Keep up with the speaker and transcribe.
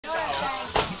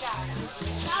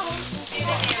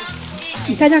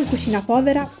Italian Cucina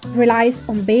Povera relies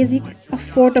on basic,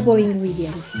 affordable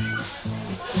ingredients.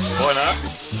 Buona,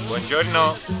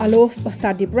 buongiorno. A loaf of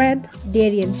sturdy bread,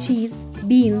 dairy and cheese,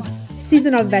 beans,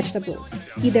 seasonal vegetables,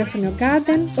 either from your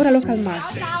garden or a local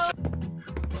market.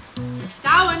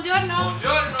 Ciao, buongiorno.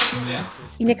 Buongiorno Giulia.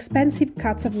 Inexpensive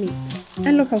cuts of meat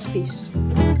and local fish.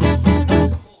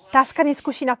 Tuscany's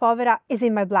Cucina Povera is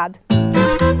in my blood.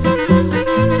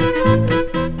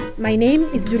 My name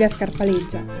is Giulia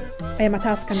Scarpaleggia. I am a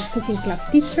Tuscan cooking class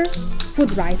teacher,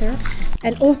 food writer,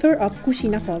 and author of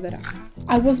Cucina Povera.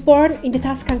 I was born in the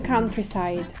Tuscan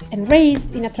countryside and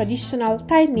raised in a traditional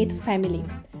tight-knit family,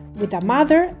 with a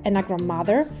mother and a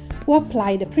grandmother who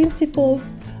apply the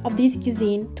principles of this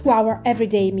cuisine to our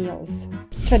everyday meals.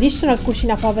 Traditional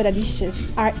Cucina Povera dishes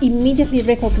are immediately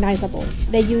recognizable.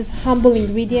 They use humble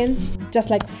ingredients, just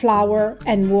like flour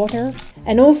and water,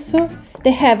 and also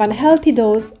they have a healthy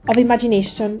dose of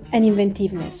imagination and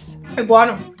inventiveness. È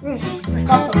buono, è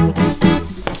cotto.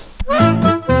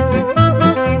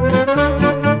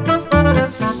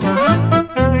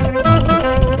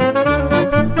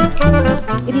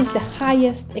 It is the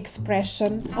highest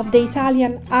expression of the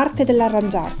Italian arte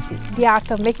dell'arrangiarsi, the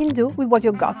art of making do with what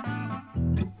you got.